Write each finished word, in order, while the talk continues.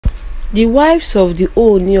The wives of the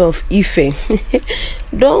Ooni of Ife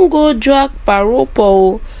don't go drag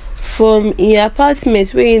Ropo from in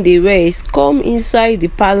apartment where in the rest come inside the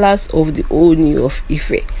palace of the Ooni of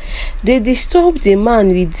Ife. They disturb the man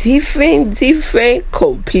with different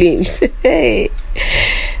complaints.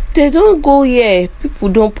 They don't go here, people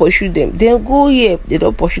don't pursue them. They go here, they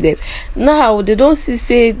don't pursue them. Now they don't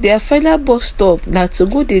say their final bus stop that to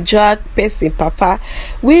go the drag person papa.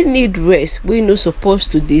 We need rest. We no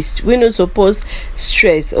supposed to this. We no supposed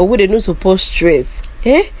stress, or we they no supposed stress.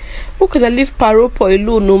 Who can I leave Ropo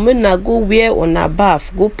alone? No man na go wear on a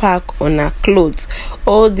bath, go pack on a clothes.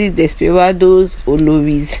 All these desperados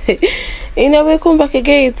oloris. Welcome back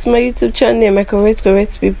again. It's my YouTube channel. My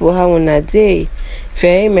correct people. How on a day? If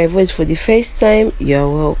you're hearing my voice for the first time, you're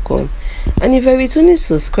welcome. And if you're a returning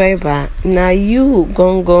subscriber, now you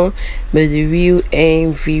gone by the real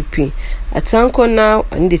MVP. I thank you now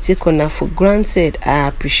and they take on for granted. I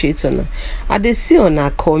appreciate on. I they see on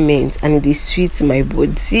our comments and they sweet my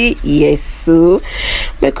body. Yes, so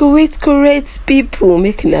my correct people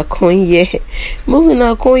making a con here. Moving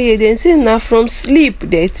a con here, then say now from sleep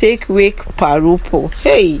they take wake Ropo.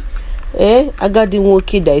 Hey. I got the one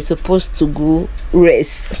kid that is supposed to go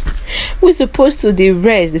rest. We're supposed to the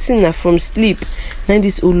rest. They say now from sleep. Then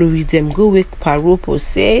this Olori them go wake Ropo.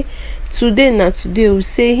 Say today we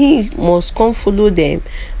say he must come follow them,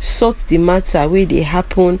 sort the matter where they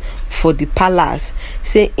happen for the palace.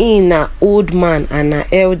 Say in a old man and an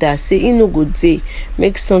elder. Say he no good day.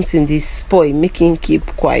 Make something this spoil, make him keep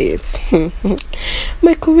quiet.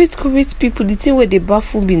 My correct people, the thing where they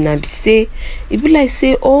baffle me now be say it be like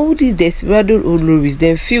say all these desperado Oloris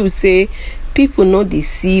then feel say people know they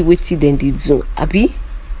see wetin them they do. Abi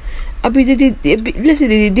let's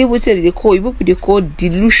say they what they call people they call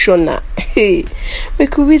delusional. Hey, my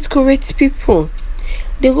correct people.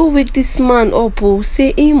 They go wake this man up,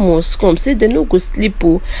 say he must come, say they no go sleep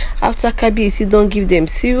after Kabiesi don't give them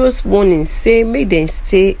serious warning, say make them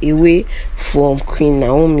stay away from Queen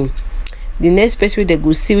Naomi. The next person they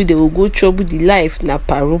go see, they will go trouble the life na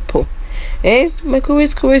Ropo. My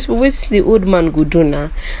correct wait the old man go do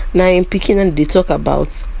now in Peking and they talk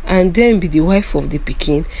about and then be the wife of the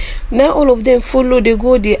Peking. Now all of them follow, they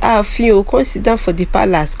go they have few consider for the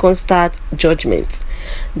palace constant judgment.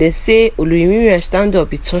 They say olorimariam stand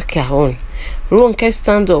up, it talk her own. Ronke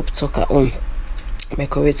stand up, talk her own. My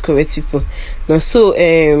correct people. Now so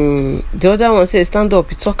the other one says stand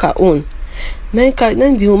up, it talk her own. Now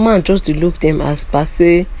the woman just to look them as per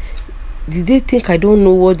say, did they think I don't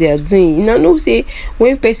know what they are doing? You know say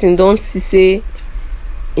when person don't see say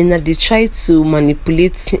they try to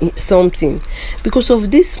manipulate something because of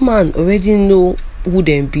this man already know who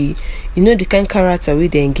them be, the kind of character we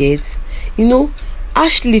then get.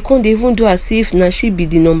 Ashley can't even do as if now she be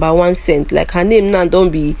the number one saint, like her name now don't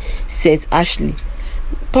be Saint Ashley.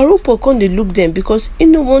 Ropo can't they look them because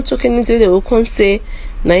no one talk anything they will can't say,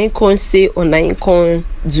 na him can't say or na him can't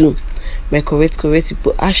do. My correct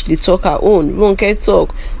people. Ashley talk her own, Ronke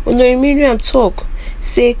talk, Olorimariam talk.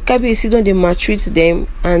 Say Kabiesi don't they maltreat them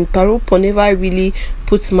and Ropo never really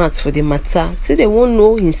put mouth for the matter. Say they won't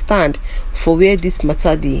know his stand for where this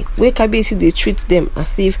matter dey. Where Kabiesi they treat them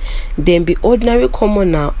as if them be ordinary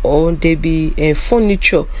commoner or they be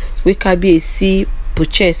furniture where Kabiesi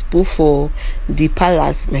purchase put for the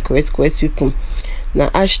palace. My correct people. Now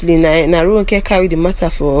Ashley na Ronke carry the matter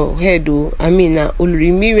for head na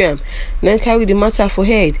Olorimariam now carry the matter for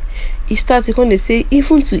head. He started when they say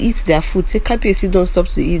even to eat their food, say Kabiesi don't stop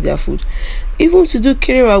to eat their food. Even to do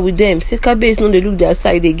kiriwa with them, say Kabiesi no they look their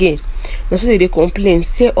side again. Now so they complain,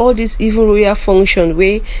 say all this even royal function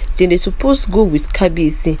where then they supposed to go with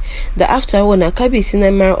Kabiesi. That after all now Kabiesi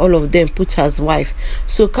na marry all of them put as wife.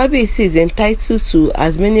 So Kabiesi is entitled to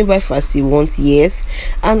as many wives as he wants, yes.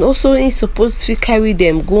 And also he's supposed to carry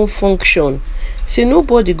them go function. So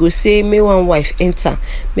nobody go say make one wife enter,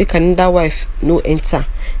 make another wife no enter.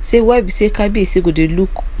 Say why be say Kabiesi go they look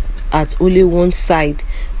at only one side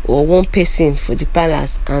or one person for the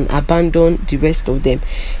palace and abandon the rest of them.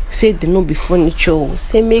 Say they no be furniture.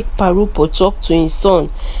 Say make Ropo talk to his son.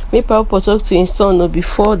 Make Ropo talk to his son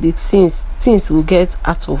before the things will get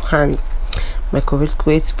out of hand. My correct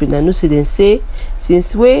people. I know say them say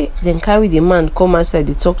since way then carry the man come outside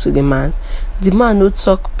they talk to the man no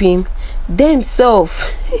talk him themselves.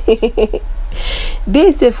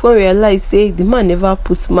 They say for realize say the man never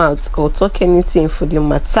put mouth or talk anything for the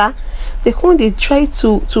matter. They try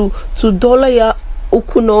to dollar ya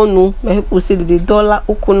okunonu. My people say they dollar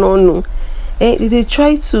okunonu. They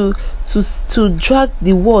try to drag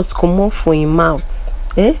the words come off from his mouth.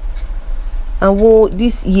 And what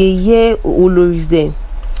this ye Oloris them.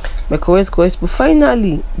 my correct, but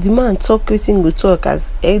finally the man talk wetin go talk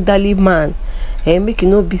as elderly man, and make e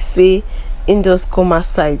no be say him just come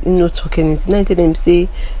outside, him no talk anything. I tell them say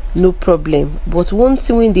no problem, but one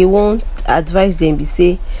thing when they want advise them be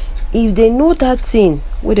say, if they know that thing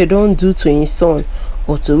what they don't do to his son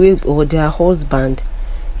or or their husband,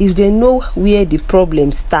 if they know where the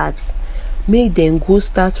problem starts, make them go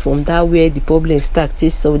start from that where the problem start to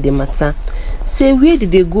solve the matter. Say where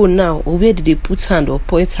did they go now, or where did they put hand or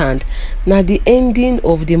point hand? Now the ending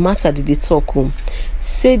of the matter did they talk home.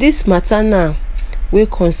 Say this matter now will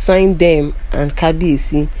consign them and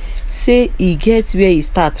Kabiesi. Say he gets where he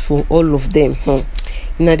starts for all of them.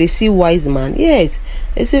 Now they see wise man. Yes,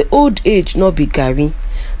 they say old age not be Gary.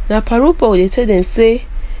 Now Paropo they tell them say,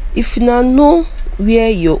 if you now know where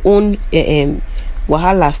your own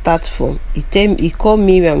wahala start from, he call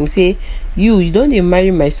Miriam say, you don't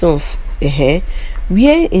marry my son. Where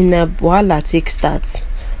in a wahala take start?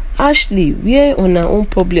 Ashley, where on her own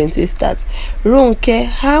problem take start? Ronke,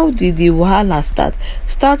 how did the wahala start?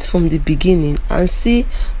 Start from the beginning and see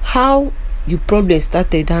how your problem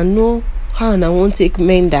started and know how I won't take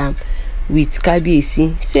mend them with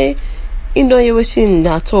Kabiesi. Say, in the wetin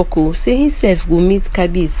na talk, say himself go meet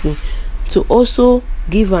Kabiesi to also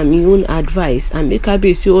give am his own advice, and make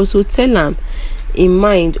Kabiesi also tell am in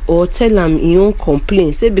mind or tell am his own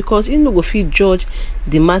complaint. Say because he no go fit judge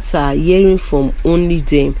the matter hearing from only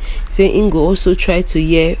them. Say he go also try to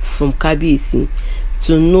hear from Kabiesi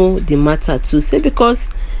to know the matter too. Say because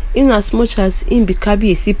in as much as him be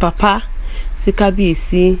Kabiesi papa, say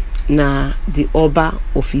Kabiesi na the Oba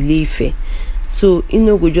of Ile-Ife, so he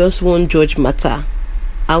no go just one judge matter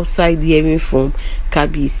outside hearing from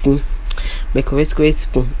Kabiesi. Make correct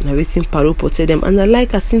people now waiting Paropo tell them, and I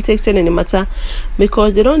like a syntax telling the matter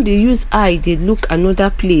because they don't use eye, they look another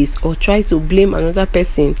place or try to blame another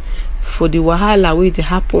person for the wahala wey dey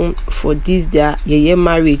happen for this their yeye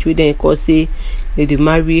marriage wey dem call say they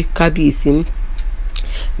marry Kabiesi.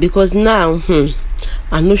 Because now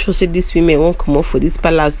I'm not sure say these women won't come up for this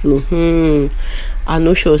palace, so I'm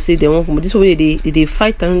not sure say they won't come. This way they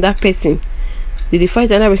fight another person. They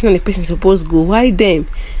fight another person and the person supposed go. Why them?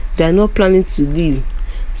 They are not planning to leave.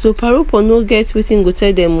 So Paropo no get wetin go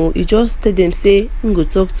tell them. He just tell them say he go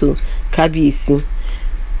talk to Kabiesi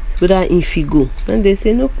whether if he go. Then they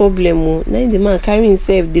say no problem. Then the man carry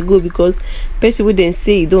himself they go, because person would then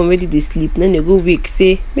say he don't already they sleep. Then they go wake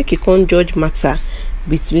say make he can't judge matter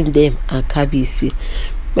between them and Kabiesi.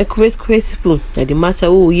 My people, now the matter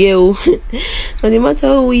now the matter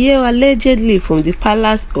allegedly from the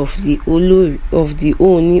palace of the Olori of the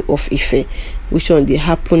Ooni of Ife, which one they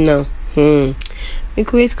happen now. My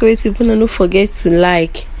people, now don't forget to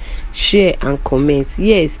like, share and comment.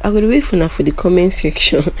 Yes, I'm gonna wait for now for the comment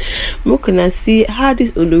section. We can see how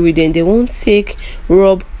this Olori then they won't take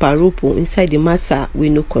rob Paropo inside the matter. We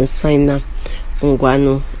no consign now.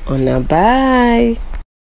 Ongwano on a bye.